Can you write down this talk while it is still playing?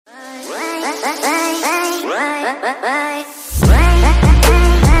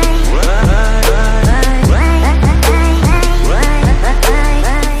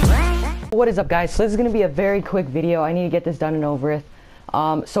what is up, guys? So this is going to be a very quick video. I need to get this done and over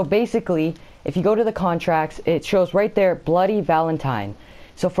with. So basically, if you go to the contracts, it shows right there, Bloody Valentine.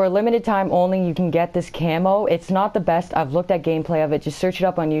 So for a limited time only, you can get this camo. It's not the best. I've looked at gameplay of it. Just search it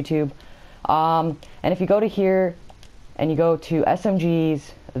up on YouTube. And if you go to here and you go to SMGs,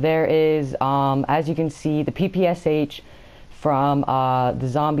 there is, as you can see, the PPSH from the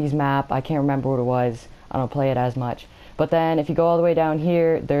Zombies map. I can't remember what it was. I don't play it as much. But then if you go all the way down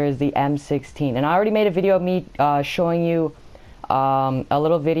here, there is the M16. And I already made a video of me showing you a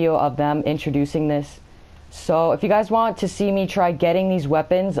little video of them introducing this. So if you guys want to see me try getting these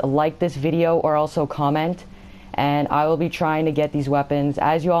weapons, like this video or also comment. And I will be trying to get these weapons.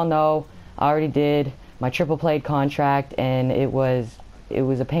 As you all know, I already did my triple played contract, and it was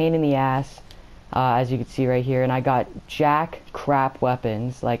a pain in the ass, as you can see right here. And I got jack crap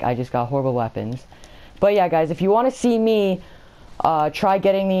weapons. Like, I just got horrible weapons. But yeah, guys, if you want to see me try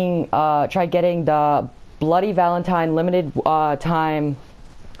getting the Bloody Valentine limited time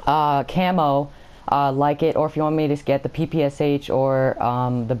camo, like it, or if you want me to get the PPSH or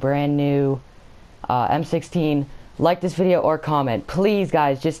the brand new M16, like this video or comment. Please,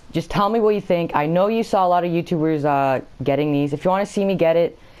 guys, just tell me what you think. I know you saw a lot of YouTubers getting these. If you want to see me get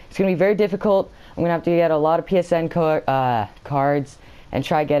it, it's gonna be very difficult. I'm gonna have to get a lot of PSN cards and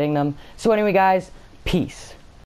try getting them. So anyway, guys, peace.